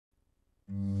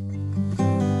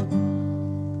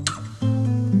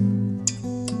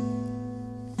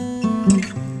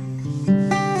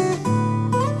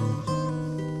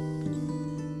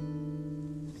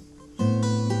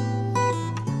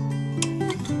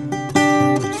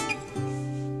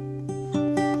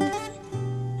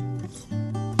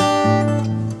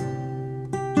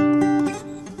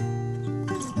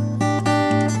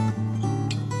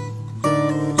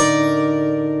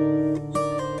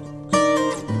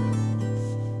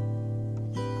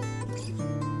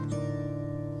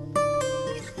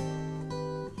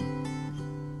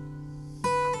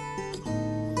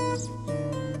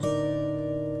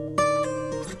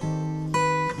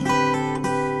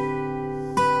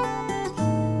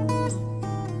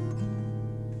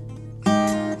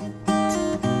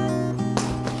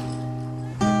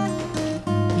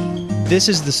This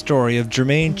is the story of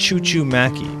Jermaine "Choo Choo"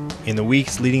 Mackey in the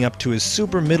weeks leading up to his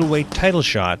super middleweight title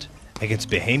shot against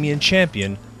Bahamian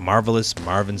champion Marvelous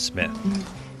Marvin Smith.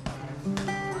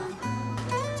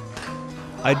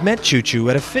 I'd met Choo Choo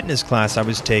at a fitness class I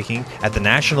was taking at the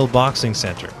National Boxing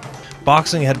Center.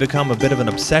 Boxing had become a bit of an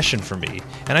obsession for me,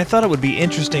 and I thought it would be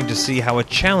interesting to see how a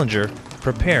challenger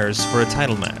prepares for a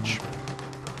title match.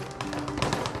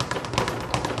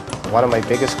 One of my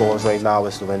biggest goals right now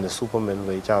is to win the super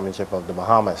middleweight championship of the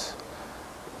Bahamas.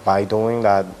 By doing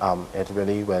that, it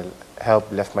really will help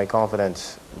lift my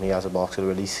confidence, me as a boxer, to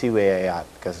really see where I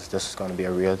at, because this is going to be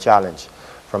a real challenge.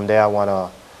 From there, I want to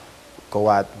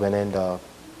go at winning the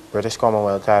British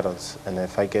Commonwealth titles, and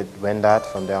if I could win that,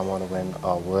 from there I want to win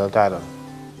a world title.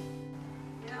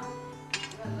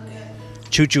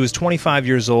 Choo Choo is 25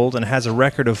 years old and has a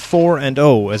record of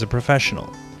 4-0 as a professional.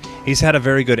 He's had a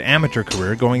very good amateur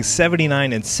career, going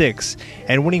 79-6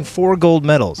 and winning 4 gold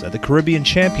medals at the Caribbean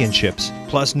Championships,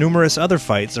 plus numerous other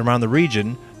fights around the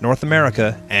region, North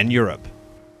America, and Europe.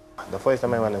 The first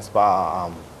time I went in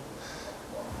spar,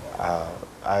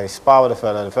 I sparred with a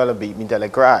fella. The fella beat me till I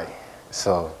cried.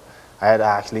 So I had to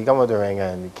actually come to the ring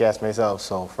and catch myself.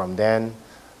 So from then,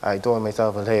 I told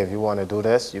myself, hey, if you want to do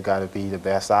this, you got to be the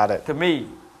best at it. To me,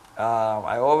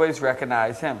 I always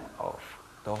recognize him. Of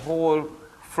the whole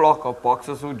flock of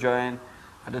boxers who joined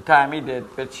at the time he did,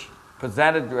 which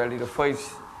presented really the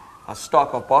first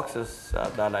stock of boxers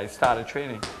that I started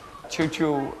training. Choo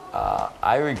Choo,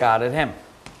 I regarded him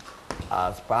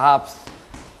as perhaps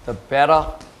the better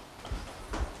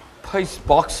pace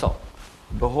boxer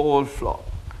of the whole flock.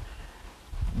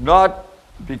 Not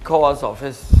because of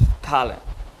his talent.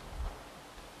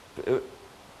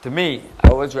 To me, I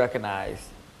always recognized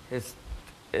his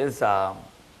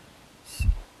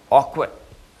awkward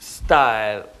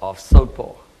style of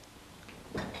southpaw,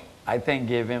 I think,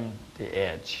 gave him the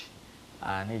edge,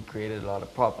 and he created a lot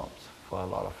of problems for a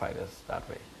lot of fighters that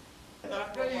way.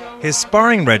 His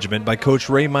sparring regimen by Coach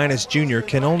Ray Minus Jr.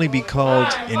 can only be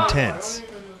called intense.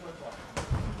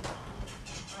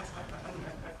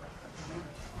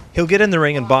 He'll get in the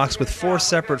ring and box with 4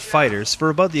 separate fighters for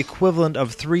about the equivalent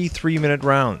of 3 3-minute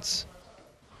rounds.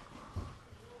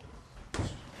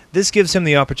 This gives him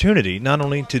the opportunity not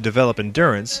only to develop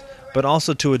endurance, but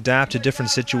also to adapt to different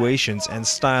situations and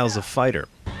styles of fighter.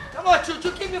 Come on, Choo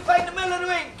Choo, keep your fight in the middle of the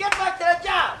ring. Get back to that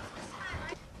job.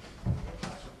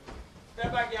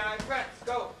 Step back, young friends,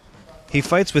 go. He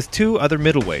fights with 2 other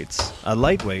middleweights, a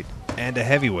lightweight and a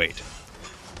heavyweight.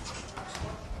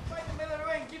 Fight in the middle of the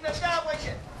ring, keep that job with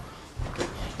you.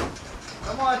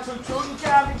 Come on, Choo Choo, you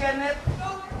can't be getting it.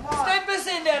 Come on. Stay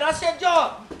busy in there, that's your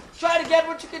job. Try to get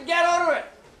what you can get out of it.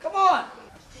 Come on.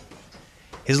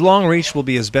 His long reach will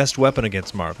be his best weapon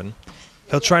against Marvin.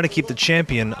 He'll try to keep the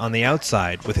champion on the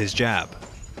outside with his jab.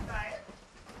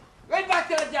 Right back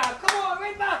to the jab. Come on,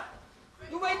 right back.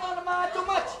 You waiting on the man too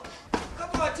much.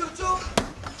 Come on, Choo Choo.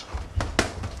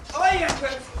 Oh, yeah,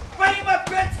 Chris. Bring him up,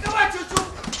 Chris. Come on, Choo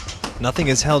Choo. Nothing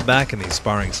is held back in these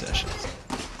sparring sessions.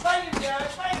 Fight him, Jerry.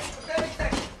 Fight him for 30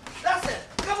 seconds. That's it.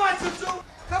 Come on, Choo Choo.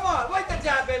 Come on, wait the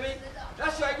jab, baby.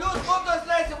 That's right. Use both those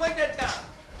legs and wait that jab.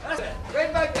 That's it.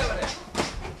 Right back there with it.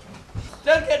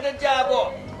 Still get the jab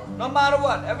off. No matter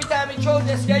what. Every time he throws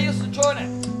this, get used to throwing it.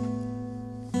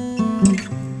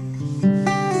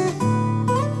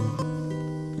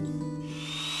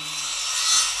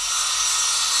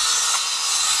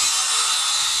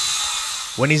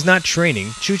 When he's not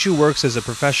training, Choo Choo works as a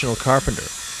professional carpenter.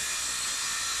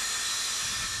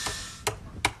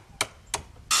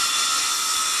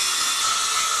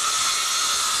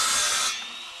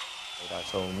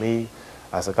 So me,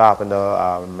 as a carpenter,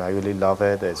 I really love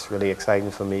it. It's really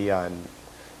exciting for me, and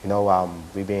you know,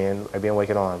 I've been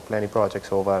working on plenty of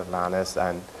projects over at Atlantis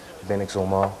and been in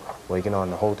Exuma, working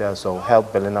on the hotel, so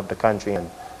help building up the country and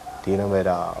dealing with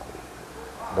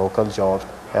local jobs,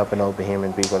 helping out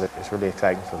Bahamian people. It's really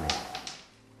exciting for me.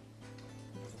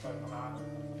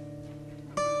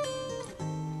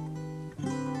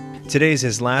 Today's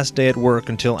his last day at work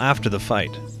until after the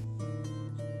fight.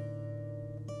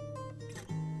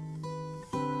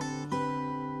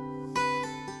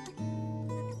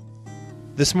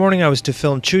 This morning I was to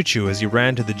film Choo Choo as he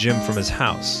ran to the gym from his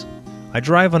house. I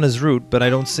drive on his route, but I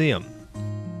don't see him.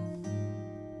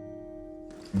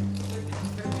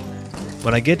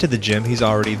 When I get to the gym, he's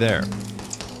already there.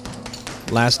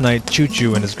 Last night, Choo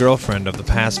Choo and his girlfriend of the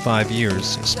past 5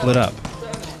 years split up,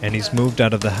 and he's moved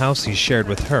out of the house he shared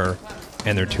with her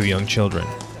and their 2 young children.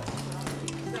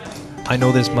 I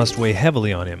know this must weigh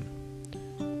heavily on him,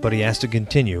 but he has to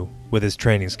continue with his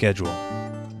training schedule.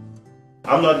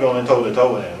 I'm not going toe to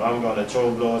toe with him. I'm going to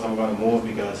throw blows, I'm going to move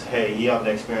because, hey, he have the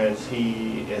experience,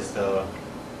 he is the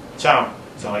champ,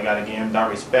 so I got to give him that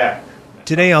respect.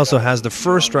 Today also has the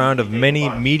first round of many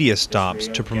media stops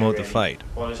to promote the fight.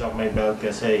 Polish off my belt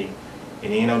because, hey,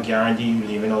 it ain't no guarantee you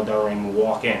leaving out there and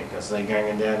walk in. Because like going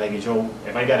in there, like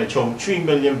if I got to throw 3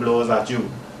 million blows at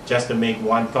you just to make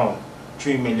one count,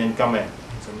 3 million come in.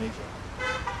 So make sure.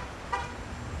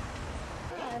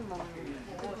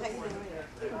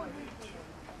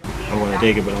 I'm going to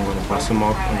take it, but I'm going to bust him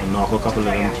up. I'm going to knock a couple of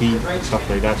them teeth, stuff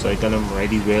like that. So I tell him,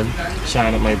 righty will,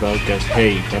 shine at my belt because,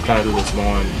 hey, that title is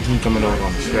gone. He coming out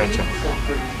on the stretcher.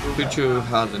 Chuchu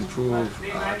has improved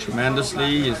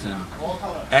tremendously. He's in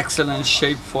excellent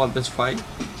shape for this fight.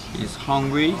 He's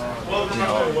hungry.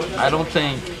 I don't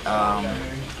think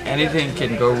anything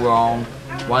can go wrong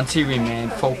once he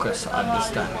remains focused at this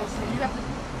time.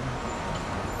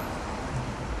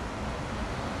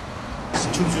 It's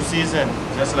Chuchu season,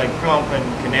 just like Plump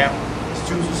and Knapp. It's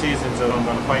Chuchu season, so I'm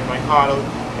going to fight my heart out.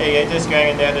 Hey, I just going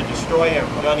in there to destroy him.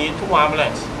 I'm going to need 2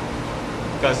 ambulances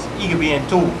because he could be in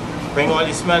 2. Bring all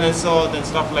the smelling salt and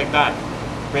stuff like that.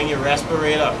 Bring your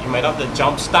respirator. You might have to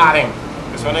jump start him.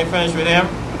 Because when I finish with him,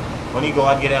 when he go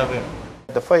out, get help him.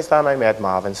 The first time I met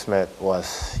Marvin Smith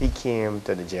was he came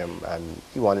to the gym and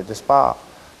he wanted to spar.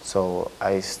 So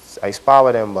I spar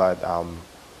with him, but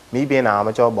me being an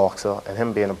amateur boxer and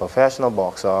him being a professional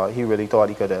boxer, he really thought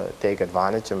he could take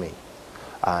advantage of me.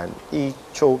 And he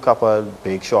threw a couple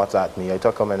big shots at me. I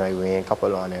took him and I rained a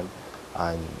couple on him.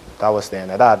 And that was the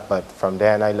end of that. But from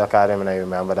then I look at him and I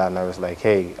remember that and I was like,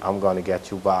 hey, I'm going to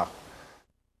get you back.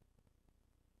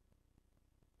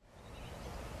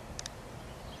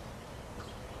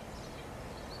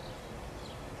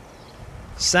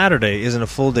 Saturday isn't a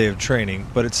full day of training,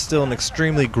 but it's still an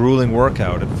extremely grueling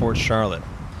workout at Fort Charlotte.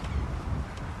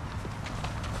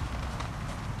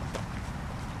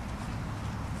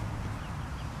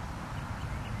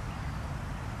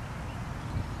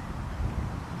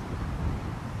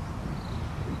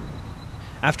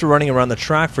 After running around the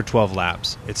track for 12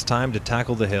 laps, it's time to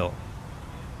tackle the hill.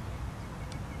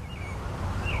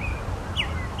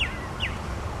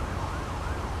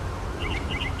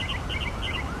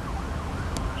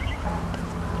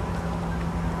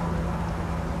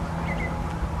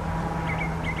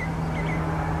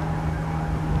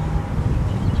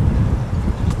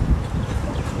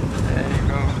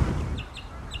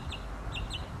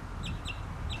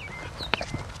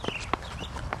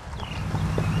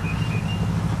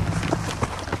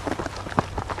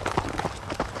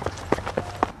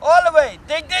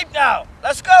 Dig deep now.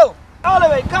 Let's go. All the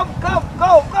way. Come, go,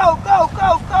 go, go, go,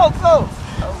 go, go, go.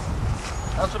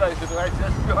 That's what I do. Right?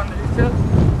 Just go underneath it.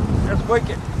 Just break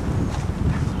it.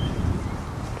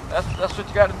 That's what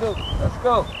you got to do. Let's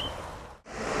go.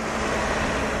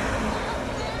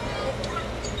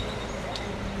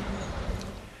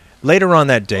 Later on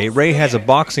that day, Ray has a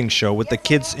boxing show with the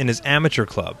kids in his amateur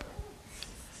club.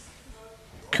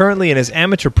 Currently in his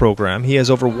amateur program, he has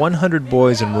over 100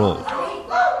 boys enrolled.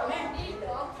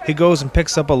 He goes and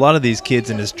picks up a lot of these kids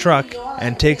in his truck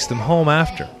and takes them home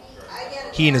after.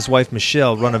 He and his wife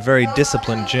Michelle run a very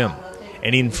disciplined gym.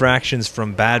 Any infractions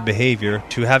from bad behavior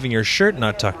to having your shirt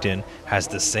not tucked in has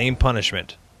the same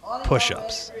punishment: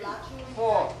 push-ups.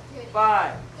 4,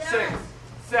 5, 6,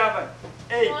 7,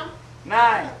 8,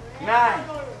 9, 9.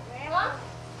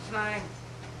 9.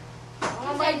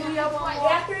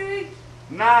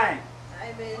 9.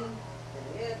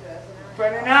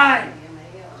 29.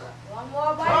 One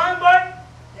more bite. One bite.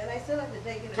 Then I still have to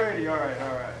take it. 30. All right.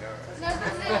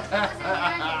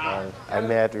 I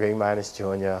met Ray Minus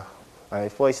Jr.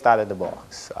 before he started the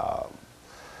box.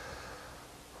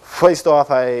 First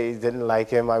off, I didn't like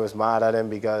him. I was mad at him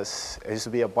because it used to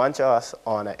be a bunch of us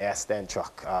on an S10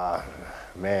 truck.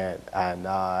 Man, and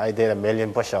I did a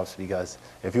million push-ups because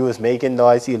if he was making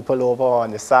noise, he'd pull over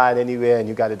on the side anywhere and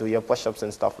you got to do your push-ups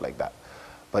and stuff like that.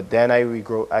 But then I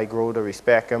grew to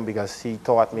respect him because he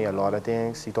taught me a lot of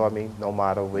things. He taught me no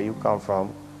matter where you come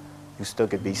from, you still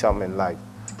could be something in life.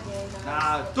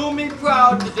 Now, do me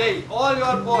proud today, all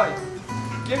your boys.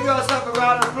 Give yourself a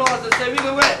round of applause and say we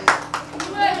can win.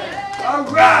 All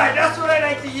right, that's what I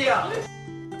like to hear.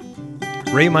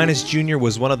 Ray Minus Jr.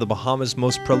 was one of the Bahamas'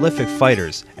 most prolific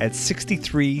fighters at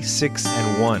 63, 6,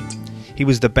 and 1. He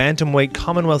was the bantamweight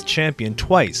Commonwealth champion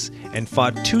twice and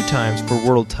fought 2 times for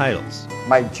world titles.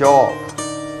 My job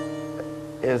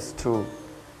is to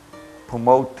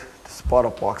promote the sport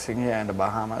of boxing here in the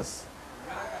Bahamas,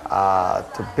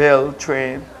 to build,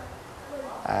 train,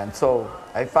 and so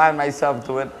I find myself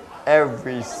doing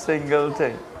every single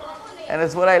thing, and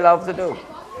it's what I love to do.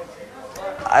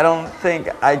 I don't think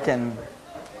I can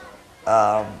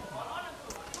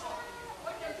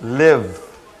live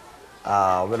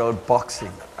without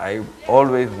boxing. I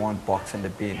always want boxing to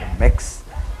be in the mix,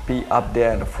 be up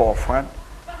there in the forefront,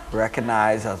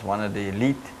 recognized as one of the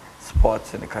elite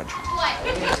sports in the country.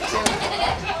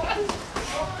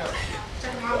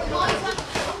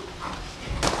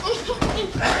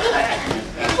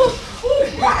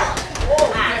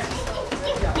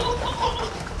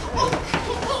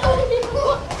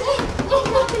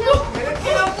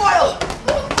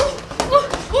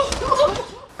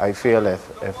 I feel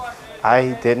if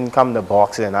I didn't come to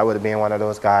boxing, I would have been one of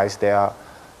those guys there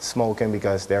smoking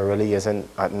because there really isn't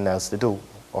nothing else to do,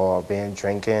 or being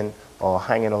drinking, or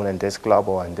hanging out in this club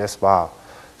or in this bar.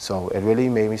 So it really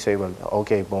made me say, well,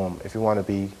 okay, boom, if you want to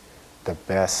be the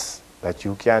best that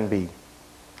you can be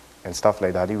and stuff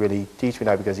like that, he really teach me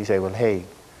that because he said, well, hey,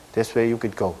 this way you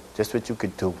could go, this what you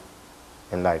could do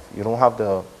in life. You don't have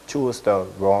to choose the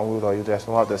wrong route, or you just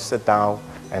don't have to sit down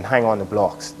and hang on the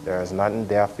blocks. There's nothing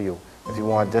there for you. If you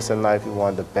want this in life, you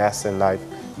want the best in life,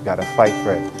 you got to fight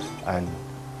for it. And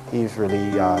he's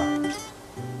really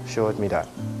showed me that.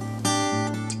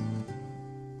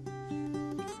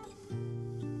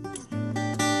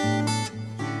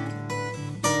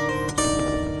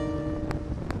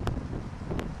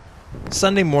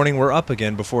 Sunday morning, we're up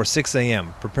again before 6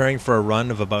 a.m., preparing for a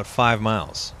run of about 5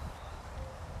 miles.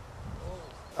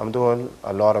 I'm doing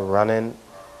a lot of running,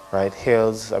 right?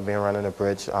 Hills, I've been running a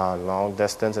bridge, long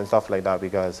distance and stuff like that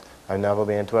because I've never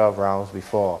been 12 rounds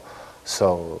before.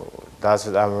 So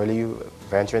I'm really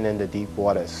venturing into deep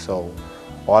waters. So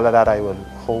all of that I would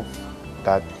hope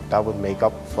that would make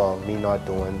up for me not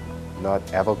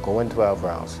ever going 12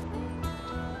 rounds.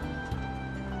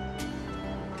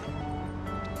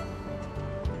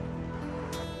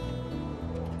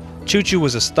 Choo Choo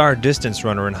was a star distance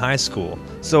runner in high school,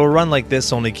 so a run like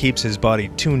this only keeps his body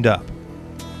tuned up.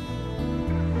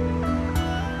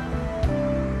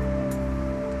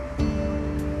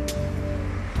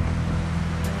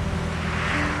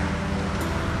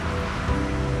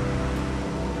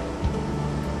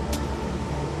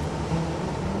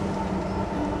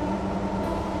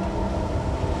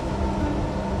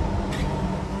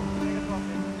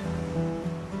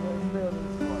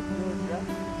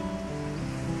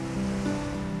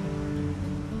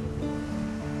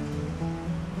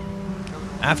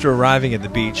 After arriving at the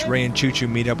beach, Ray and Choo Choo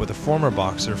meet up with a former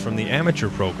boxer from the amateur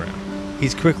program.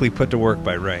 He's quickly put to work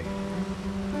by Ray.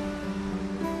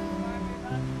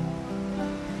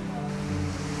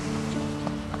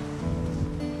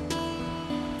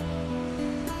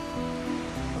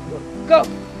 Go!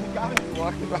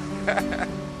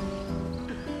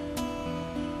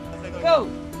 Go!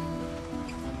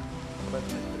 But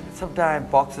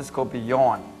sometimes boxers go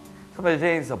beyond. Some of the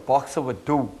things a boxer would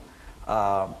do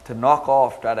to knock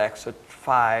off that extra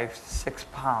 5-6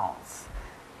 pounds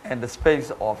in the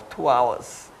space of 2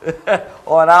 hours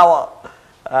or an hour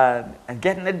and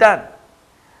getting it done.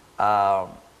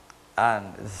 And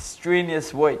it's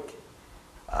strenuous work.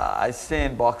 I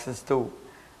seen boxers too.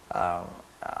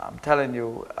 I'm telling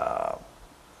you,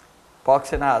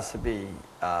 boxing has to be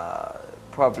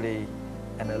probably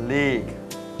in a league,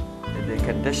 in the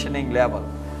conditioning level,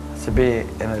 has to be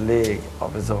in a league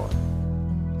of its own.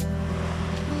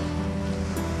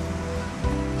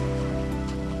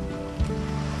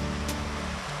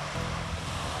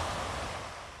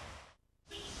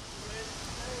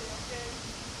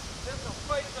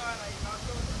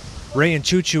 Ray and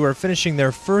Choo Choo are finishing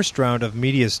their first round of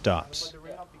media stops.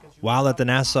 While at the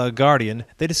Nassau Guardian,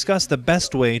 they discuss the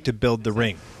best way to build the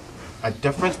ring. A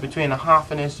difference between a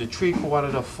 1/2 inch to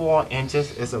 3/4 to 4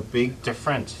 inches is a big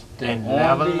difference in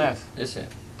levelness. Listen,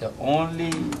 the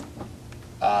only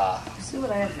See what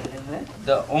I have to do, eh?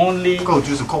 the only Coach,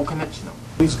 use a coconut, you know.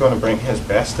 He's going to bring his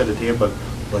best to the table,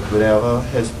 but whatever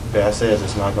his best is,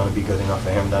 it's not going to be good enough for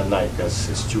him that night because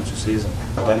it's Choo Choo season.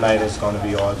 But that night it's going to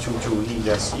be all Choo Choo. He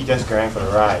just going for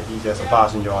the ride. He's just a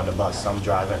passenger on the bus. I'm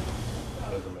driving.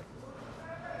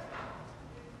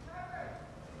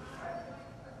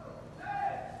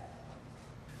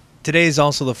 Today is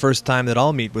also the first time that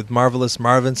I'll meet with marvelous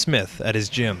Marvin Smith at his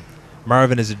gym.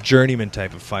 Marvin is a journeyman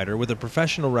type of fighter with a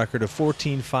professional record of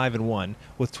 14-5-1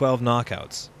 with 12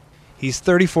 knockouts. He's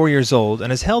 34 years old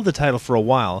and has held the title for a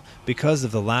while because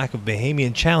of the lack of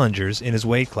Bahamian challengers in his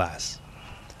weight class.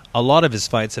 A lot of his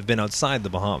fights have been outside the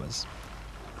Bahamas.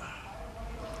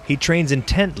 He trains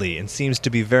intently and seems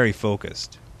to be very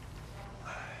focused.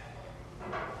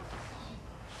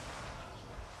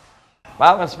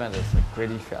 Marvin Smith is a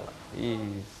gritty fella.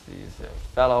 He's a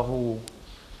fella who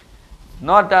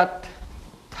not that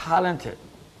talented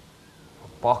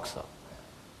boxer,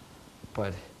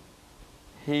 but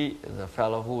he is a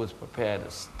fellow who is prepared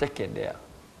to stick in there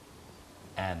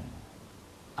and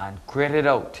grit it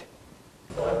out.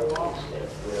 That's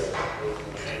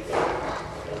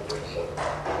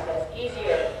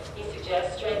easier. He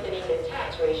suggests strengthening the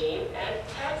tax regime and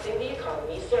taxing the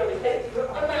economy's services.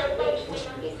 Around March,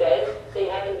 he says they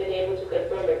haven't been able to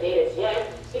confirm their data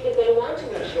yet because they want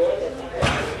to ensure that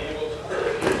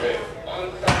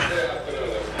on Saturday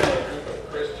afternoon, a group of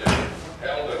Christians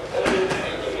held a holy in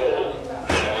the Lord,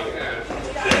 long hands.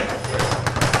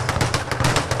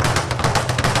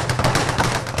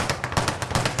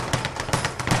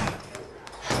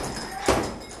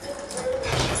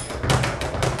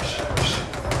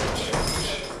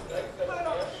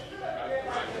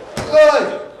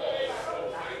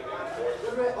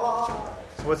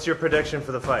 So what's your prediction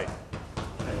for the fight?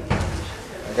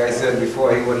 Like I said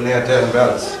before, he wouldn't have 10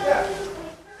 belts.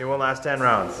 He won't last 10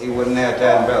 rounds. He wouldn't have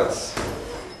 10 belts.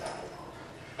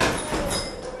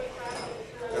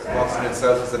 Because boxing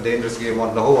itself is a dangerous game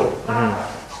on the whole.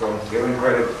 So give him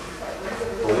credit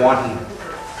for wanting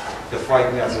to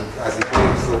fight me as he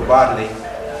plays so badly.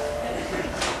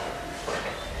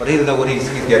 But he'll know what he's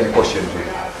getting pushed into.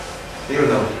 He'll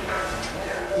know.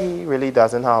 He really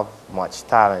doesn't have much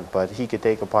talent, but he could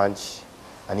take a punch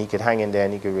and he could hang in there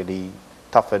and he could really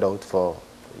tough it out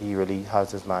he really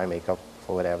has his mind make up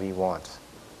for whatever he wants.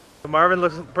 Marvin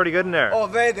looks pretty good in there. Oh,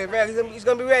 very good, very good. He's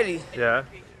gonna be ready. Yeah.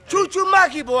 Choo-choo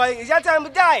Mackey, boy. It's your time to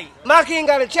die. Mackey ain't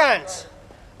got a chance.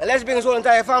 And let's bring his whole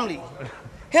entire family.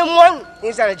 Him one,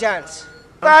 he's got a chance.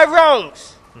 5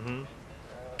 rounds.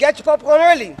 Get your popcorn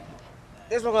early.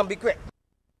 This one's gonna be quick.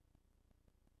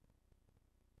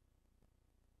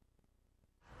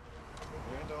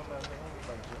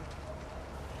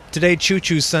 Today, Choo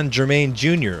Choo's son Jermaine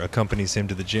Jr. accompanies him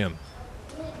to the gym.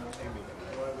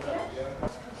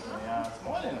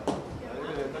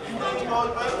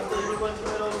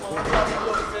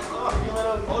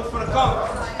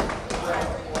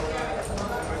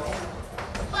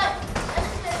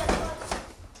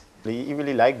 He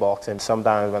really liked boxing.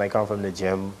 Sometimes when I come from the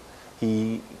gym,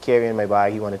 he carrying my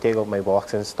bag, he want to take out my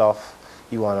boxing stuff.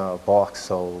 He want to box,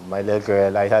 so my little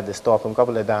girl, I had to stop him a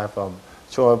couple of times from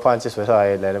throwing punches with her.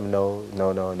 I let him know,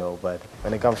 no. But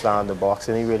when it comes down to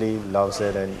boxing, he really loves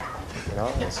it, and you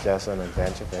know, it's just an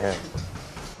adventure for him.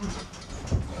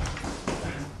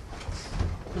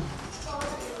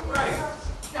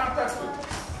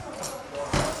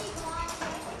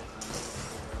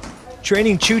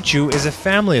 Training Choo Choo is a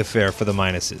family affair for the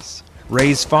Minuses.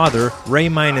 Ray's father, Ray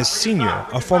Minus Sr.,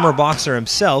 a former boxer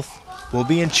himself, will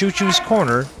be in Choo Choo's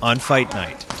corner on fight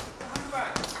night.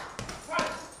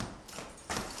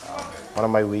 One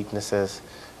of my weaknesses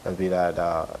would be that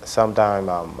sometimes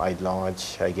I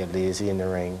launch, I get lazy in the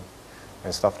ring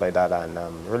and stuff like that, and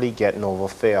really getting over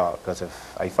fear, because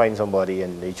if I find somebody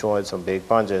and they throwing some big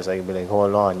punches, I can be like,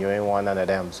 hold on, you ain't one none of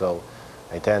them, so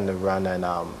I tend to run and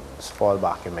fall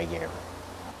back in my game.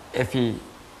 If he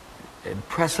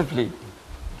impressively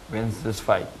wins this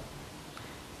fight,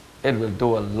 it will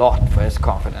do a lot for his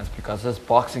confidence, because his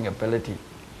boxing ability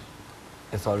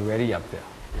is already up there.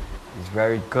 He's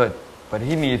very good, but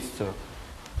he needs to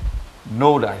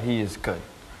know that he is good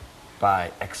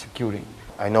by executing.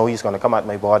 I know he's going to come at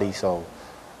my body, so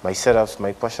my sit-ups,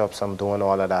 my push-ups, I'm doing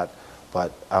all of that,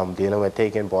 but I'm dealing with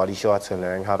taking body shots and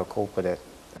learning how to cope with it.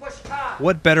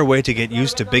 What better way to get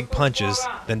used to big punches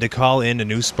than to call in a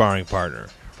new sparring partner?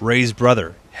 Ray's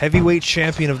brother, heavyweight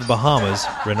champion of the Bahamas,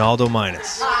 Ronaldo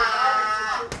Minus. You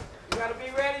gotta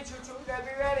be ready, Choo Choo. You gotta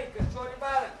be ready. Control your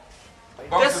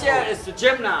balance. This here is the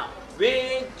gym now. We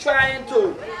ain't trying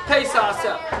to pace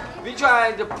ourselves. We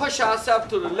trying to push ourselves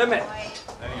to the limit.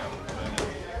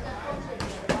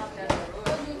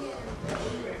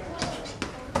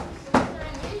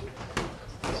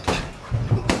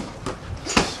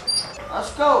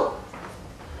 Let's go.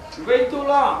 You wait too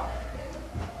long.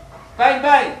 Bang,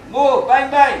 bang. Move.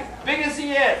 Bang, bang. Big as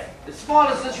he is. The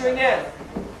smallest this ring is.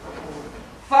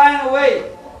 Find a way.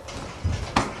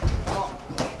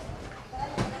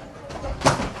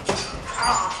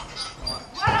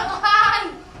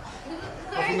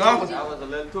 That was a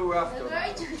little too rough, though.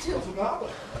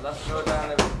 Let's go down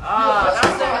there.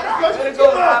 That's it. Way to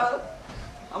go, Robert.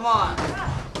 Come on.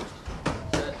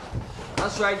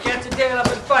 That's right. Get your tail up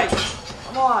and fight.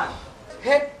 Come on.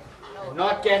 Hit and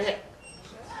not get hit.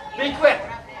 Be quick.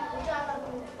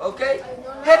 Okay?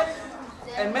 Hit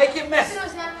and make it miss.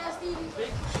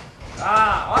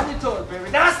 On your toes, baby.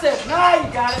 That's it. Now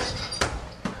you got it.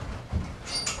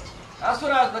 That's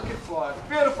what I was looking for.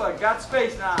 Beautiful. Got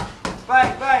space now.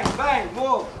 Bang, bang, bang.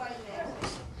 Move.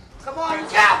 Come on. You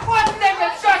got one thing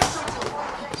to shut.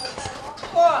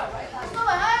 Come on.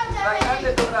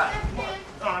 Like,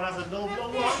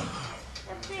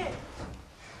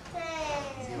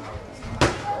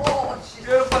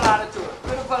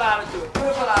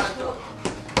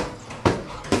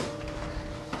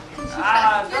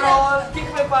 Girl,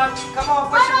 kick me punch. Come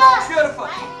on, push it on. Beautiful.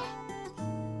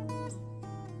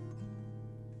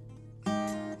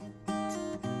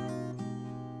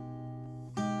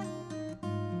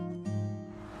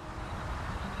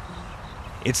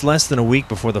 It's less than a week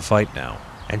before the fight now,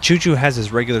 and Choo Choo has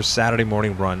his regular Saturday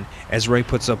morning run as Ray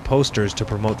puts up posters to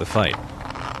promote the fight.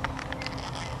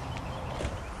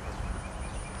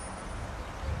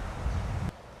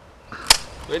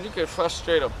 When you can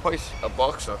frustrate a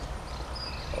boxer,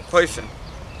 a person,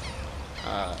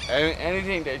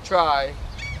 anything they try,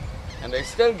 and they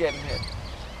still getting hit,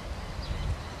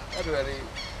 that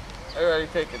really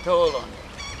take a toll on you.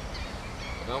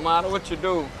 No matter what you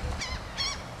do,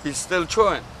 he's still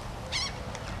throwing.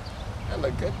 That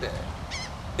look good there.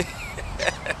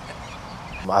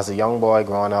 As a young boy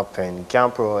growing up in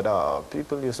Camp Road,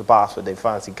 people used to pass with their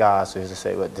fancy cars, so they used to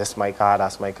say, well, this is my car,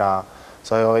 that's my car.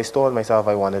 So I always told myself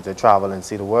I wanted to travel and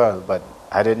see the world, but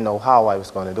I didn't know how I was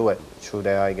going to do it. Through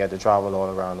there, I get to travel all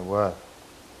around the world.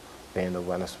 Been to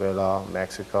Venezuela,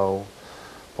 Mexico,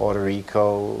 Puerto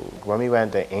Rico. When we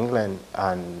went to England,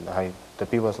 and the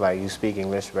people was like, you speak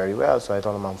English very well, so I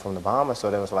told them I'm from the Bahamas,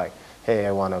 so they was like, hey,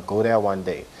 I want to go there one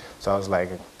day. So I was like,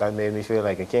 that made me feel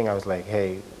like a king. I was like,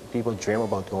 hey, people dream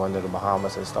about going to the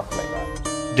Bahamas and stuff like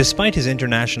that. Despite his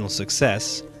international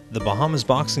success, the Bahamas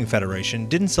Boxing Federation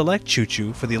didn't select Choo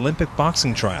Choo for the Olympic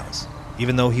boxing trials,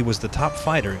 even though he was the top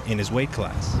fighter in his weight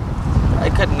class. I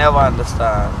could never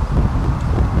understand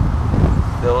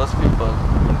those people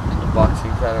in the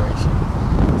Boxing Federation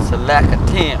select a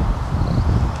team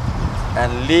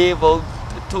and leave out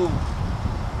the two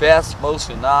best, most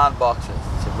renowned boxers,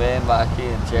 Jermaine, Mackey,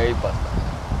 and Jerry Butler.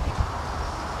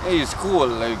 He's cool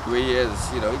like the way he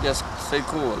is, you know, he just stay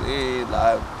cool.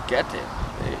 I get it.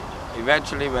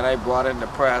 Eventually, when I brought in the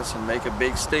press and make a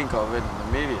big stink of it in the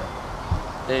media,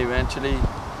 they eventually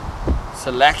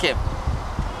select him.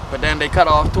 But then they cut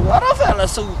off two other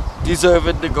fellas who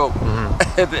deserved to go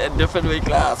in different weight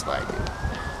class, mind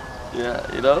you.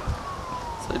 Yeah, you know?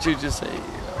 So you just say, you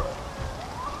know,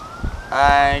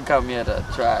 I ain't come here to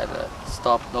try to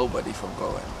stop nobody from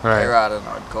going. Right. I'd rather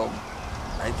not go.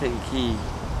 I think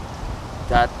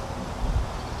that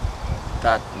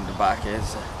in the back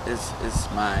is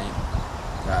mine,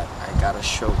 that I gotta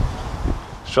show.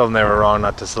 Show them they were wrong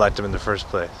not to select him in the first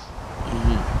place.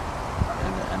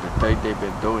 And the thing they've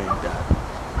been doing that,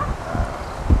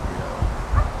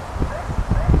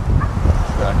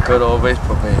 that could always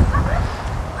prevail.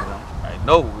 I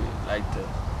know we like to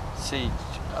see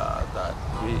that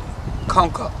we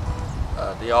conquer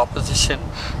the opposition.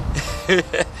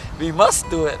 We must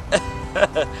do it.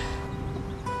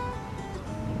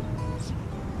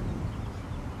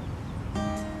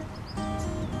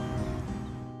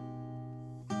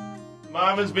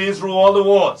 Marvin's been through all the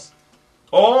wars.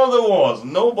 All the wars.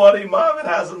 Nobody Marvin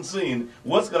hasn't seen.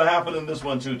 What's going to happen in this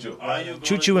one, Choo Choo?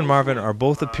 Choo Choo and Marvin are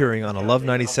both appearing on a Love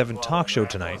 97 talk show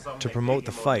tonight to promote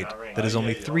the fight that is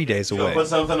only 3 days away. Put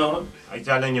something on him? I'm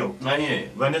telling you.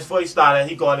 When this fight started,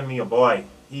 he called me a boy.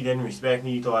 He didn't respect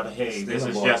me. He thought, hey, this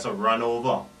is just a run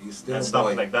over and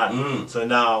stuff like that. So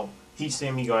now he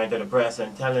seen me going to the press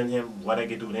and telling him what I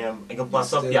could do to him. I could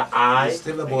bust up your eye, I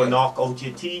could knock out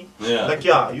your teeth. Look,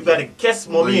 y'all, you better kiss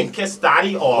mommy and kiss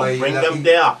daddy or bring them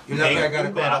there. You know, I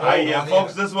got yeah,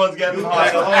 folks, this one's getting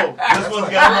hot. This one's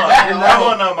getting hot.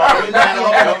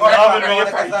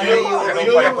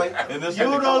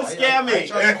 You don't scare me.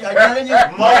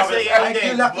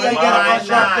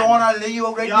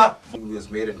 He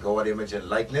was made in God's image and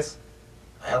likeness.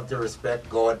 I have to respect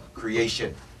God's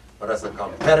creation. But as a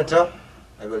competitor,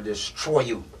 I will destroy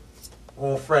you.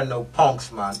 Oh, friend, no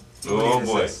punks, man. Oh,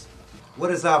 boy. What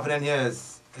is happening here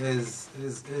is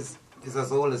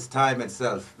as old as time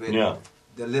itself. With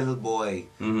the little boy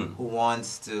who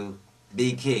wants to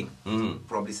be king.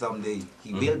 Probably someday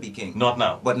he will be king. Not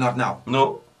now. But not now.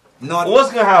 No. Not.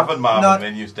 What's going to happen, Marvin,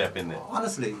 when you step in there?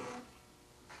 Honestly,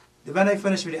 when I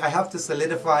finish with it, I have to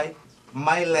solidify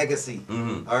my legacy,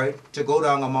 all right, to go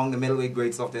down among the middleweight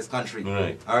greats of this country,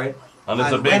 all right. And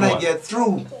it's a big when one. I get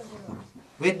through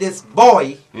with this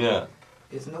boy,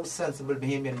 There's no sensible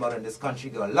Bahamian mother in this country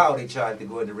to allow their child to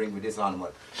go in the ring with this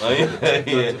animal. Oh,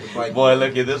 yeah. Boy,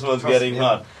 look at this one's getting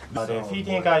hot. If you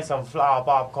think I some flour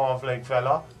pop cornflake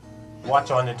fella, watch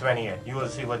on the 20th. You will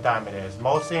see what time it is.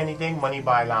 Most anything, money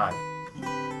by line.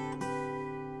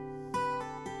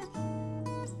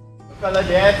 Fella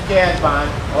dead scared, man.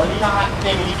 Only not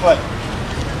thing he put.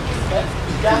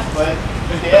 That's good.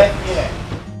 The dead scared.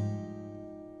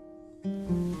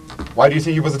 Why do you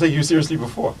think he wasn't taking you seriously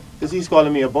before? Because he's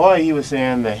calling me a boy, he was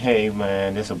saying that, hey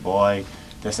man, this a boy,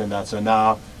 this and that. So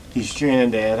now, He's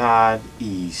training dead hard.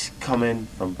 He's coming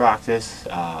from practice.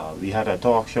 We had a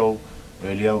talk show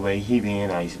earlier where he been.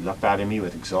 I looked at him, he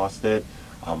was exhausted.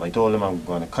 I told him I'm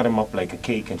going to cut him up like a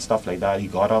cake and stuff like that. He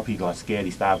got up, he got scared,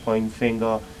 he started pointing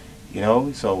finger, you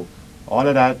know. So all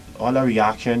of that, all the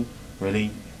reaction,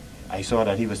 really, I saw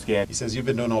that he was scared. He says, you've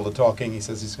been doing all the talking. He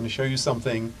says he's going to show you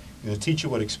something, going to teach you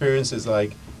what experience is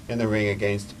like in the ring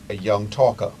against a young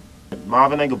talker.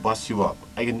 Marvin, I can bust you up.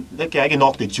 I can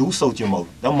knock the juice out your mouth.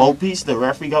 The mouthpiece, the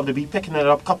referee got to be picking it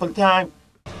up a couple of times.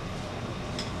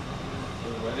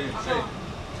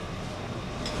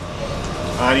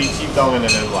 I need cheap down in a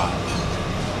little while.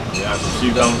 Yeah,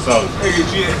 cheap down south. I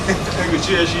can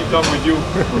cheer cheap down with you.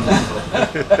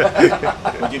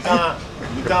 But you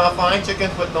can't find chicken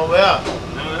foot nowhere.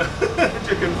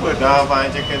 Chicken foot. You can't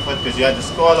find chicken foot because you had to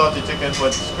score out the chicken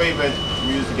foot, scrape it.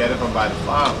 We used to get it from by the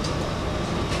farm.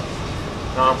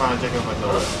 Can't find chicken foot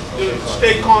nowhere.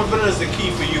 Stay confident is the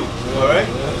key for you. All right?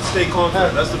 Stay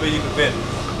confident. That's the way you can win.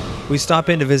 We stop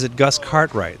in to visit Gus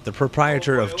Cartwright, the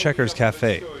proprietor of Checkers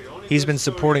Cafe. He's been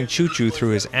supporting Choo Choo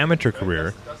through his amateur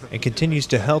career and continues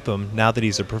to help him now that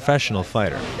he's a professional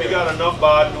fighter. We got enough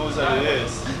bad news as it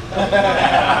is.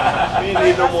 We ain't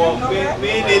need no more. We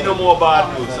ain't need no more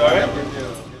bad news, all right?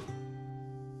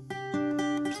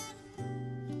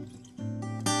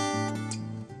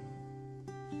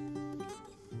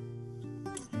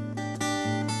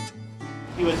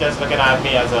 He was just looking at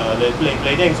me as a little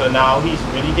play thing, so now he's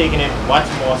really taking it much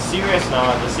more serious now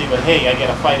to say, well, hey, I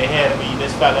get a fight ahead of me,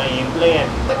 this fella ain't playing.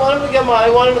 I want him to get mad, I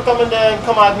want him to come in there and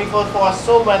come at me for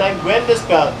so when I win this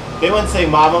belt, they wouldn't say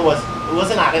Marvin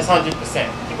wasn't at his 100%.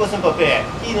 He wasn't prepared.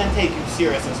 He didn't take you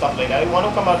serious and stuff like that. I want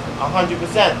him to come out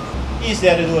 100%. He's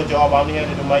there to do a job, I'm here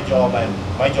to do my job, and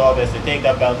my job is to take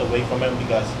that belt away from him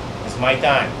because it's my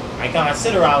time. I can't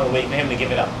sit around and wait for him to give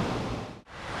it up.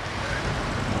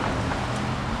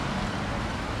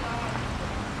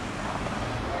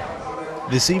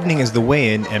 This evening is the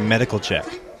weigh-in and medical check.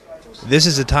 This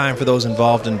is a time for those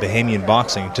involved in Bahamian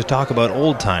boxing to talk about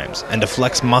old times and to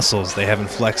flex muscles they haven't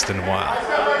flexed in a while.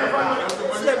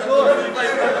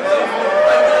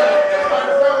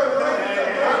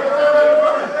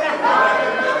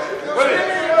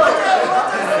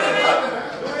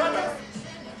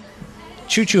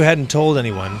 Choo Choo hadn't told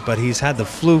anyone, but he's had the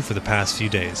flu for the past few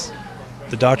days.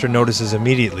 The doctor notices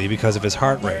immediately because of his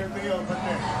heart rate.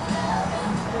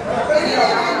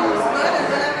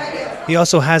 He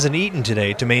also hasn't eaten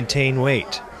today to maintain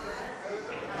weight.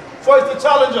 Fight the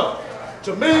challenger,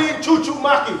 Jermaine Choo Choo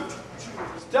Mackey.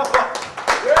 Step up.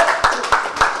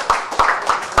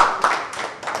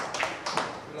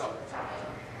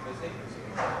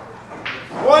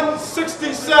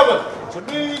 167.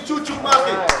 Jermaine Choo Choo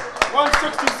Mackey.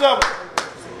 167.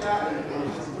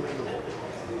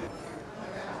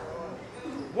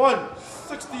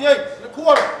 168 and a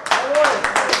quarter.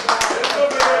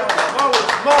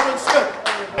 Marvin Smith.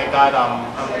 Thank God I'm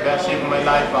in the best shape of my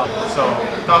life. So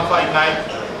come fight night,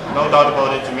 no doubt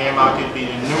about it, Jermaine Mackey will be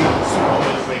the new super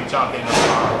middleweight champion of the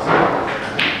Bahamas.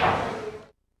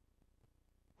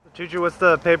 Choo Choo, what's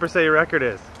the paper say your record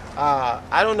is?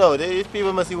 I don't know. These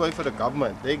people must be working for the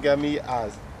government. They get me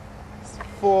as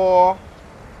 4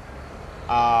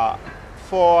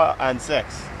 and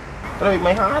 6. But I make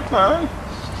my heart, man.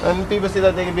 And people say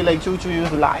that they can be like, Choo Choo, you're a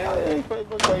liar. You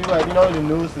know, the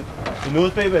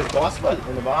newspaper is gospel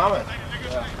in the Bahamas.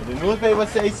 If the newspaper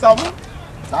say something,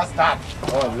 that's that.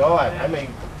 Oh, Lord. I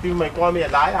mean, people might call me a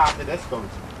liar after this goes.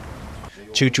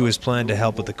 Choo Choo is planned to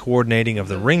help with the coordinating of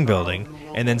the ring building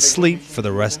and then sleep for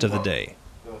the rest of the day.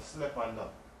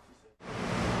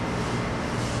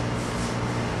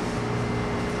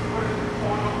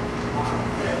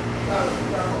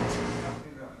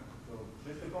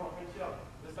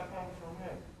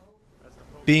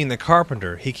 Being the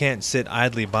carpenter, he can't sit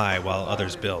idly by while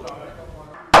others build.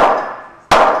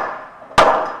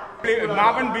 If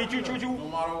Marvin beat you, Choo Choo,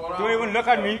 don't even look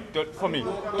at me for me.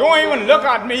 Don't even look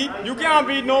at me. You can't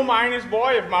beat no minus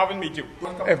boy if Marvin beat you.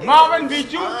 If Marvin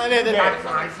beat you,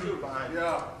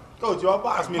 Coach, you're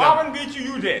boss me now. Marvin beat you,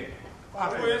 you dead.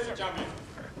 Who is the champion?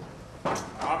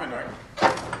 Marvin, right?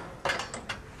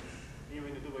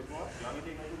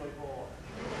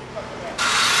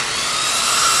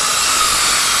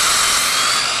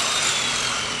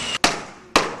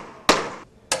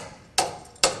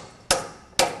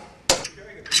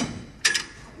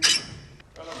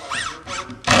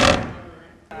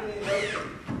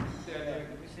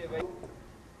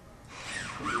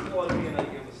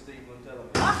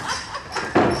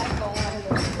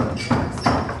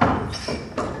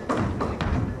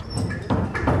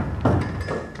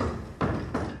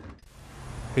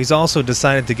 He's also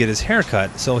decided to get his hair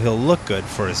cut so he'll look good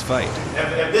for his fight.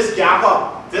 If this gap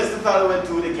up, this the fellow would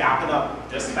do the gapping up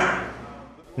this time.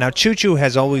 Now, Choo Choo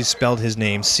has always spelled his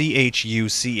name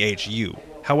C-H-U-C-H-U.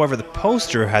 However, the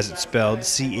poster has it spelled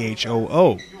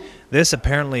C-H-O-O. This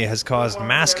apparently has caused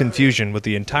mass confusion with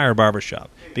the entire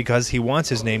barbershop because he wants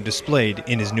his name displayed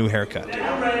in his new haircut.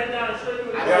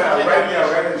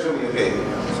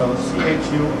 So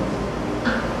C-H-U.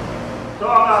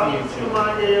 One,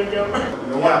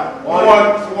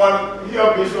 he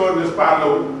up be showing this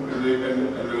follow and the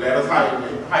letters higher.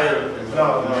 No, I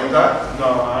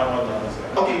don't want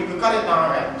that. Okay, you can cut it down,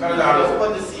 right? Cut it down. Just put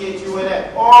the C-H-U in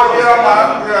it. Oh, yeah,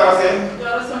 man. Yeah, okay.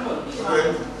 Yeah, that's simple.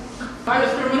 I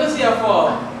was criminals here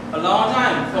for a long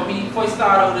time. For me, before I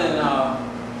started out in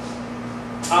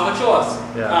amateurs.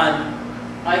 Yeah. And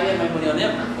I get my money on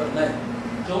them for the night.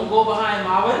 Don't go behind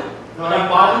Marvin. When I'm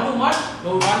Marvin too much,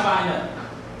 don't run behind him.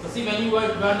 So see, when you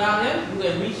run down here, you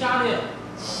get reach out here.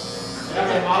 That's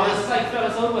like Marvin's like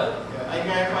fellas over. Yeah, I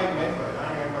can't fight men, but I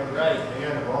can't fight right.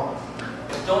 You're in the ball.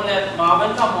 Don't let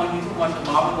Marvin come on you too much.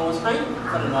 Marvin goes straight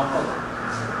for the knockout.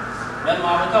 Let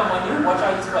Marvin come on you, watch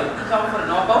out his fight. He come for the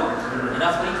knockout, and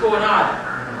that's when he throwing hard.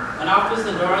 And after this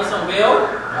endurance on bail,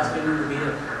 that's when you beat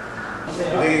him. You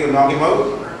think you can knock him out?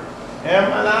 Yeah,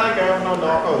 man, I ain't got no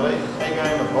knockout. I ain't got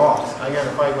in the box. I got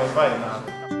to fight my fight now.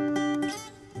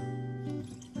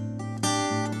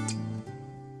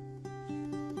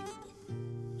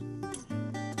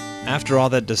 After all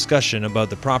that discussion about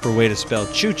the proper way to spell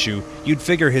Choo Choo, you'd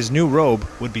figure his new robe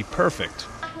would be perfect.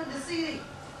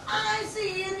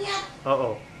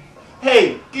 Uh-oh.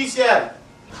 Hey, Keisha.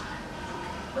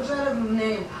 What's that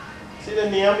name? See the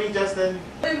name he just did?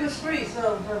 It was free,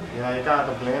 so... Yeah, you can't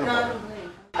complain about it.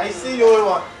 I see you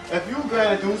want. If you're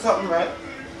going to do something right,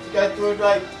 you got to do it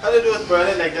right. How to do it burn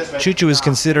it like this, right? Choo Choo is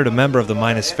considered a member of the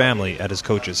Minus family at his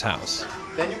coach's house.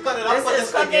 Then you cut it up for the This is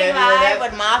spaghetti. cooking live,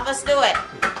 but Martha's do it.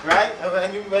 Right? And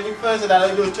when you first did that,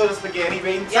 you do the spaghetti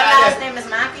right inside. Your last name is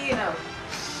Mackey, you know.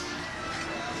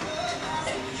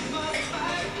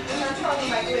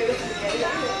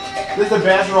 This is the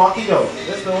best Rocky though.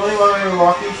 This is the only one where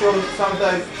Rocky shows some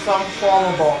form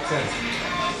of boxing.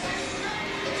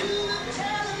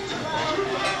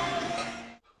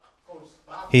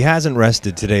 He hasn't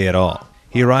rested today at all.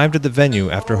 He arrived at the venue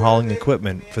after hauling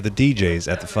equipment for the DJs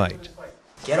at the fight.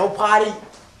 Ghetto party.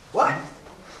 What?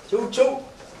 Choo choo.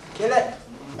 Kill it.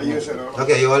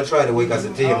 Okay, you all try to work as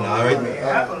a team now, alright?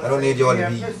 I don't need you all to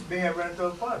be.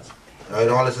 Alright,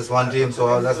 all this is one team,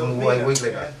 so let's move like week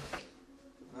like that.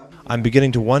 I'm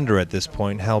beginning to wonder at this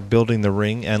point how building the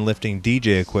ring and lifting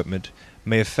DJ equipment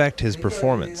may affect his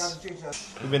performance.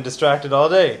 You've been distracted all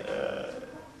day.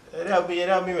 It helped me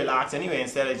relax anyway,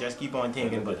 instead of just keep on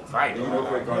thinking about the fight. No,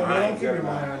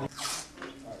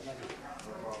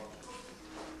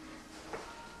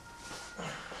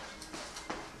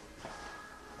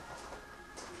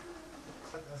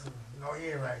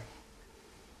 you ain't right.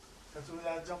 That's why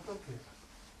I jumped up here.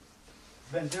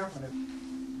 Been different.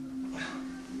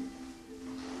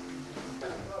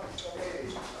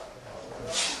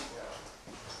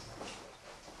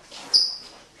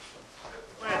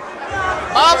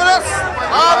 Marvelous!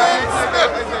 Marvelous!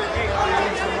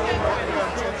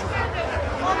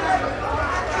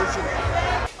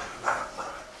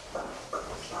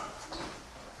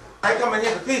 I come in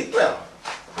here to feed. Well,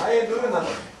 I ain't doing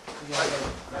nothing.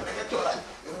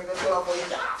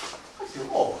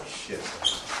 Oh, shit.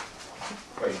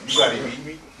 Wait, you got to beat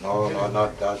me? No,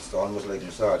 not. That's almost like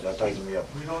massage. That tighten me up.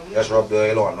 Just rub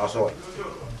the oil on, that's all.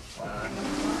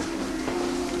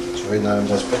 So right now I'm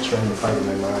just picturing the fight in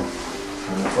my mind.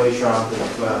 And the first round to the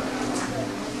flat.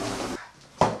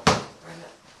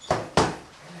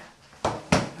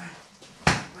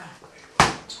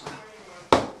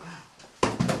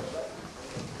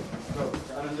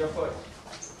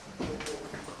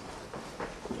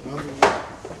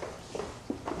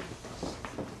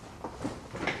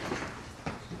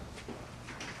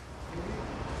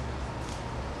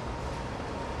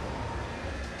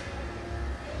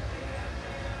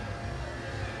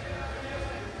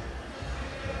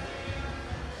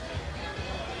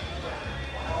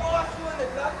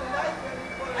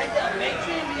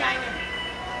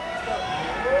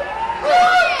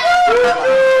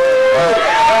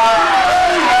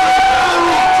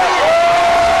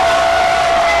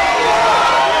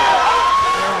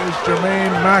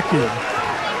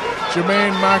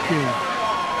 Jermaine Mackey,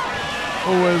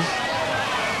 who has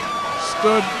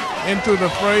stood into the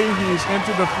fray. He's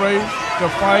into the fray to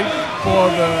fight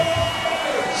for the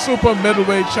super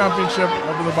middleweight championship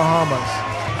of the Bahamas.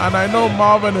 And I know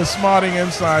Marvin is smarting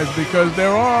inside because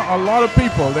there are a lot of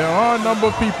people, there are a number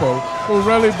of people who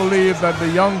really believe that the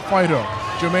young fighter,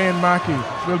 Jermaine Mackey,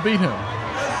 will beat him.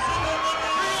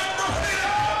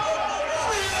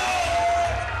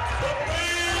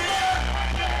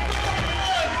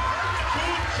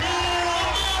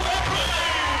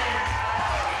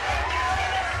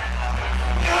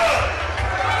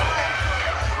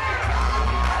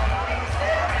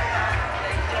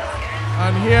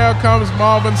 And here comes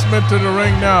Marvin Smith to the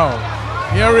ring now.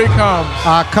 Here he comes.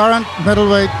 Our current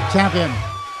middleweight champion.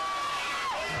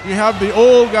 You have the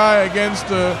old guy against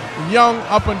the young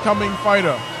up-and-coming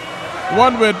fighter.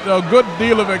 One with a good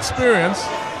deal of experience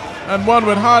and one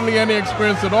with hardly any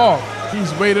experience at all.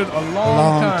 He's waited a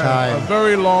long time, a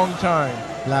very long time.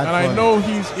 And I know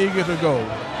he's eager to go.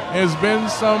 It's been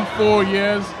some 4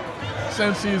 years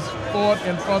since he's fought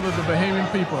in front of the Bahamian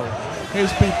people,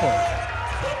 his people.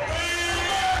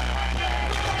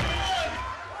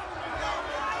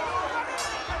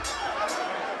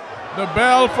 The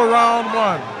bell for round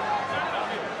one.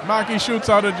 Mackey shoots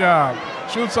out a jab,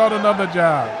 shoots out another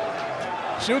jab,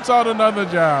 shoots out another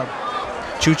jab.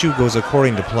 Choo Choo goes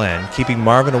according to plan, keeping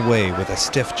Marvin away with a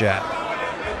stiff jab.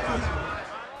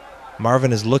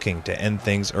 Marvin is looking to end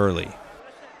things early.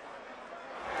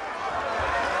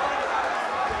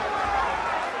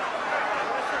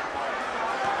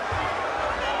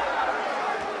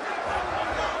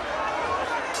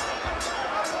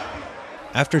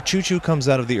 After Choo Choo comes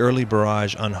out of the early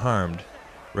barrage unharmed,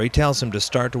 Ray tells him to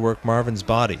start to work Marvin's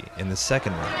body in the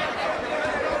second round.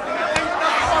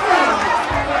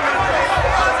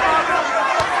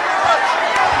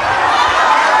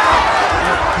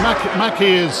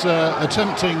 Mackey is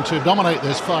attempting to dominate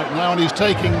this fight now, and he's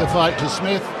taking the fight to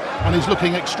Smith, and he's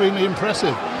looking extremely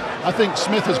impressive. I think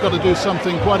Smith has got to do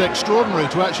something quite extraordinary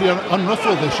to actually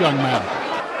unruffle this young man.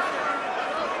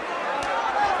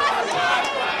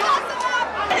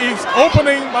 He's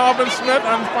opening Marvin Smith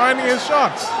and finding his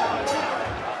shots.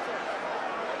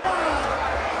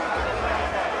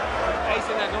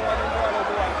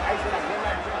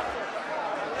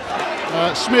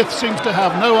 Smith seems to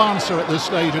have no answer at this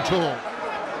stage at all.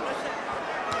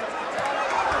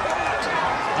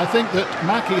 I think that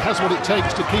Mackey has what it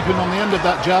takes to keep him on the end of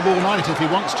that jab all night if he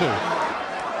wants to.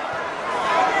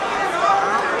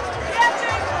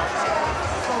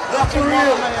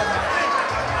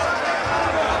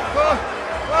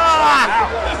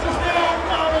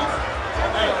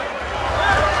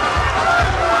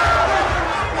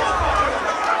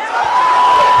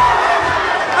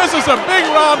 This is a big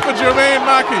round for Jermaine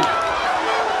Mackey.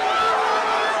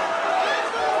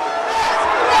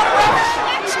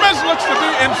 Smith looks to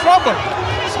be in trouble.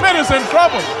 Smith is in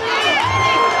trouble.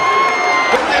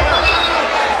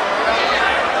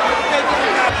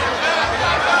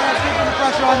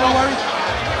 Pressure on, no worries.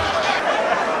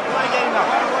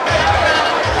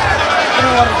 You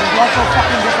know what it is, lots of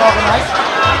fucking disorganized.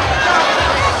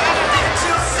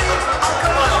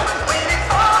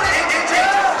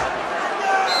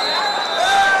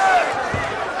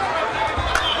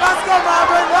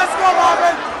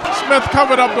 Smith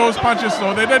covered up those punches,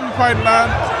 though. They didn't quite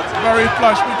land very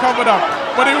flush. We covered up.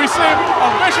 But he received a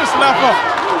vicious left hook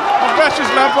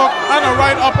and a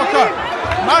right uppercut.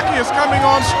 Mackey is coming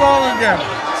on strong again.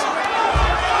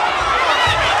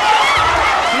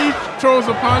 He throws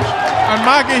a punch, and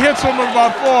Mackey hits him with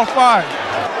about 4 or 5.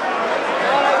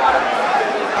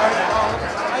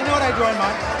 I know what I'm doing,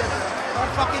 man. Don't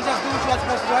fucking just do what you're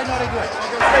supposed to do. I know what I do.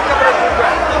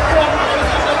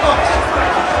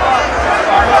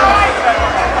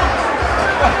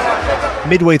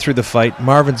 Midway through the fight,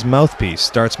 Marvin's mouthpiece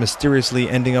starts mysteriously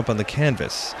ending up on the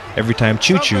canvas every time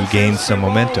Choo Choo gains some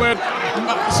momentum. With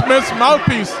Smith's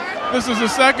mouthpiece, this is the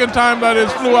second time that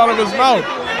it flew out of his mouth.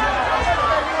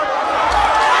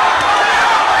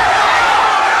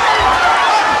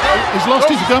 He's lost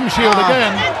his gum shield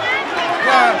again.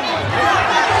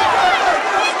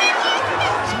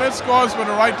 Smith scores with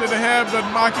a right to the head, but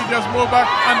Mackey just moved back,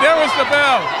 and there was the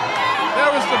bell. There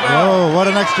was the bell. Oh, what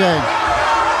an exchange.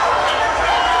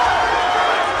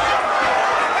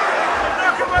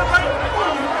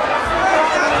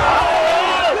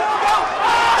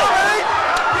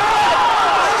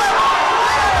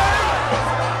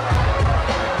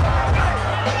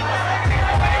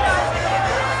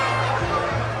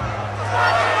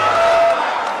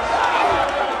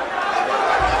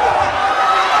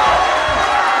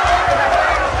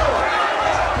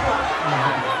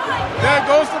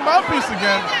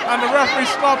 Again, and the referee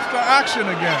stops the action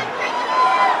again.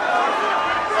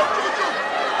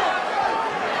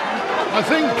 I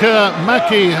think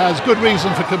Mackey has good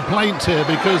reason for complaint here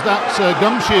because that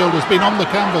gum shield has been on the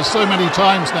canvas so many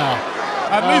times now.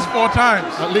 At least 4 times.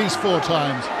 At least 4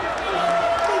 times.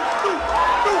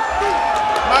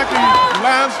 Mackey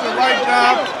lands the right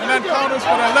jab and then counters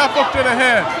with a left hook to the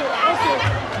head.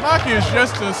 Mackey is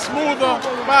just a smoother,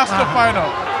 faster fighter.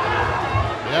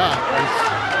 Yeah.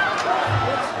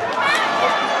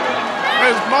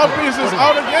 His mouthpiece is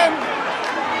out again.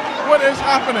 What is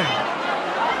happening?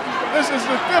 This is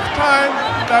the 5th time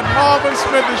that Marvin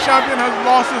Smith, the champion, has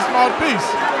lost his mouthpiece.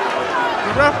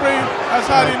 The referee has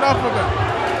had enough of it.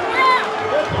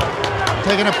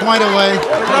 Taking a point away.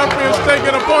 The referee is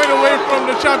taking a point away from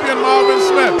the champion, Marvin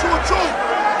Smith.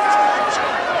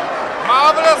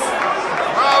 Marvelous.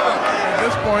 Marvin. At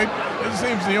this point, it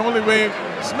seems the only way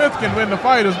Smith can win the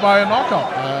fight is by a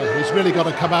knockout. He's really got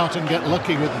to come out and get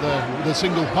lucky with the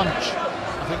single punch.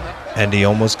 And he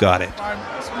almost got it.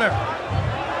 Smith.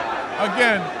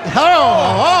 Again.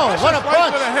 Oh, what a right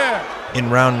punch! to the head. In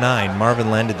round 9,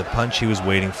 Marvin landed the punch he was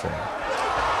waiting for.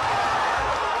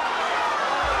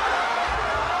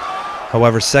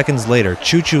 However, seconds later,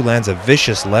 Choo Choo lands a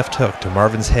vicious left hook to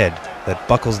Marvin's head that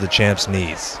buckles the champ's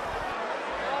knees.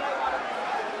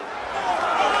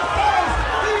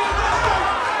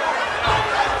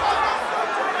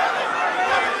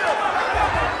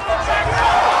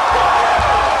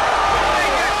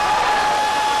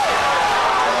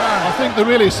 I think the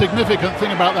really significant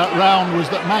thing about that round was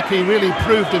that Mackey really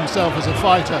proved himself as a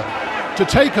fighter. To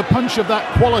take a punch of that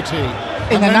quality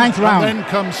in the 9th round and then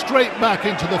come straight back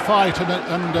into the fight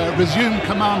and resume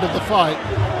command of the fight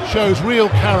shows real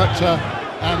character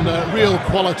and real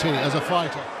quality as a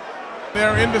fighter.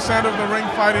 They're in the center of the ring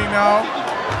fighting now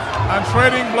and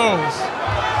trading blows.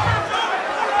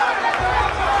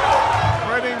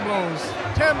 Trading blows.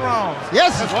 10 rounds.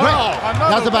 Yes, it's great.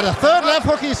 That's about a 3rd left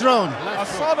hook he's thrown. A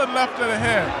solid left to the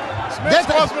head. Smith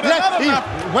scores with another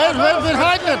left. Where's he been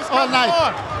hiding it all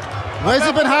night? Where's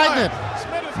he been hiding it?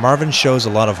 Marvin shows a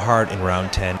lot of heart in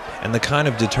round 10 and the kind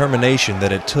of determination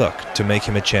that it took to make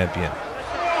him a champion.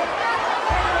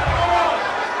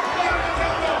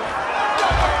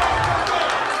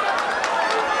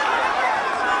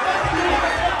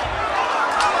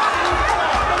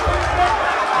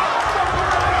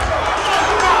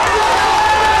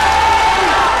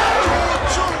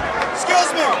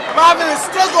 Marvin is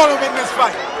still going to win this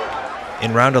fight.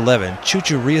 In round 11, Choo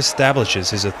Choo reestablishes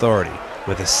his authority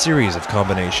with a series of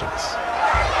combinations.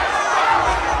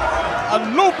 A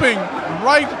looping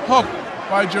right hook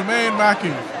by Jermaine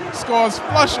Mackey scores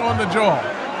flush on the jaw.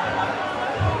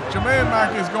 Jermaine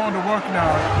Mackey is going to work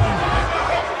now.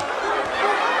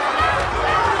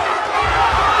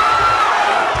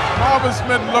 Marvin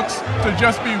Smith looks to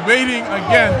just be waiting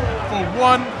again for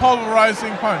one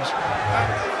pulverizing punch.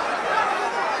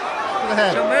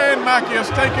 Jermaine Mackey has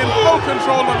taken full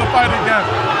control of the fight again.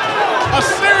 A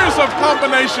series of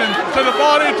combinations to the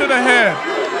body, to the head.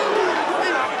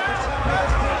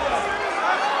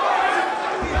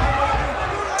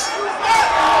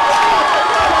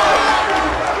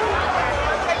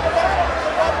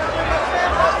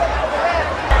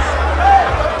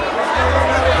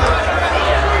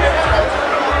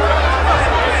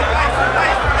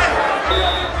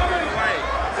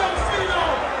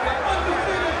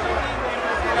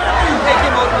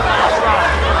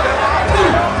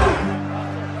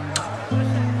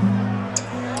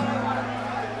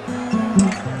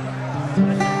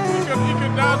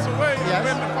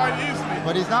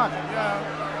 But he's not.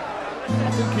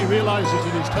 I think he realizes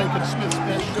that he's taken Smith's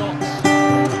best shots.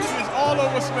 He's all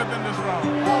over Smith in this round.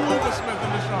 All over Smith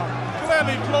in this round.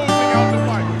 Clearly closing out the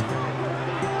fight.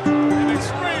 In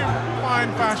extreme fine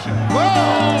fashion. Whoa!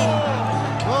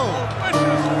 Whoa!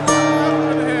 Vicious left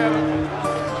to the head.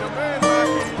 Jermaine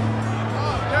Mackey.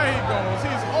 There he goes.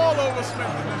 He's all over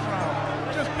Smith in this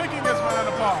round. Just picking his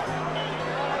man apart.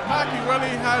 Mackey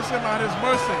really has him at his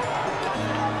mercy.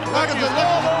 Mackey is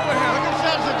all over him. Look at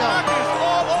Shanza go. Mackey is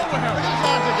all over him. Look at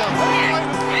Shanza go.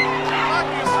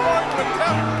 Mackey is scoring with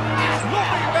left. He's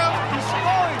looking left. He's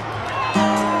scoring.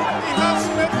 He has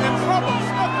Smith in trouble.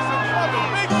 Smith is in trouble.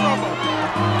 Big trouble.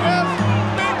 Yes,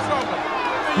 big trouble.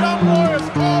 The young boy is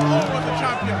all over the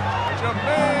champion.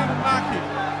 Jermaine Mackey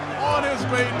on his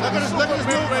way to the super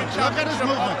midweight championship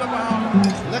of the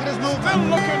Bahamas. Look at his movement.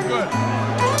 Still looking good.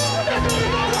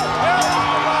 Yes,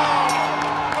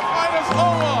 the fight is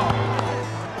over.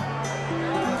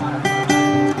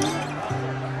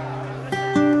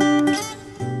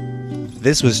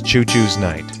 This was Choo Choo's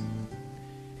night.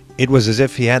 It was as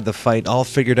if he had the fight all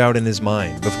figured out in his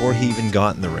mind before he even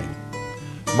got in the ring.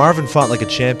 Marvin fought like a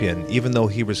champion, even though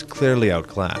he was clearly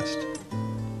outclassed.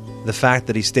 The fact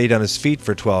that he stayed on his feet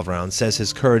for 12 rounds says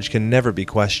his courage can never be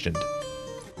questioned.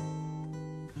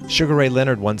 Sugar Ray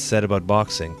Leonard once said about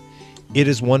boxing, "It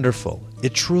is wonderful.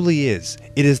 It truly is.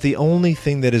 It is the only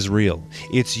thing that is real.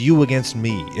 It's you against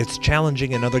me. It's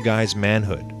challenging another guy's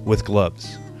manhood with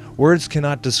gloves. Words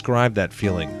cannot describe that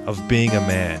feeling of being a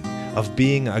man, of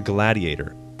being a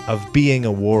gladiator, of being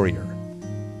a warrior.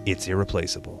 It's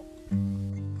irreplaceable."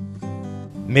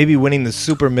 Maybe winning the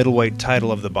super middleweight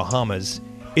title of the Bahamas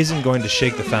isn't going to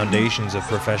shake the foundations of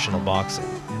professional boxing.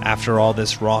 After all,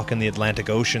 this rock in the Atlantic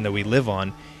Ocean that we live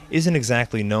on isn't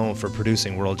exactly known for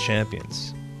producing world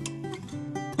champions.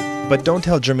 But don't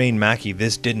tell Jermaine Mackey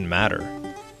this didn't matter.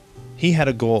 He had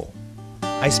a goal.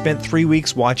 I spent 3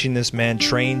 weeks watching this man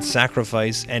train,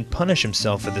 sacrifice, and punish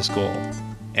himself for this goal.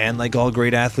 And like all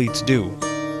great athletes do,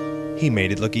 he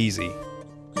made it look easy.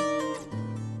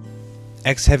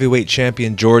 Ex-heavyweight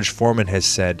champion George Foreman has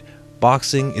said,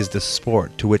 "Boxing is the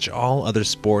sport to which all other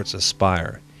sports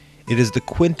aspire. It is the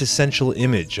quintessential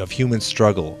image of human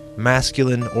struggle,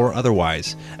 masculine or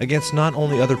otherwise, against not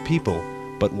only other people,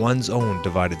 but one's own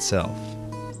divided self."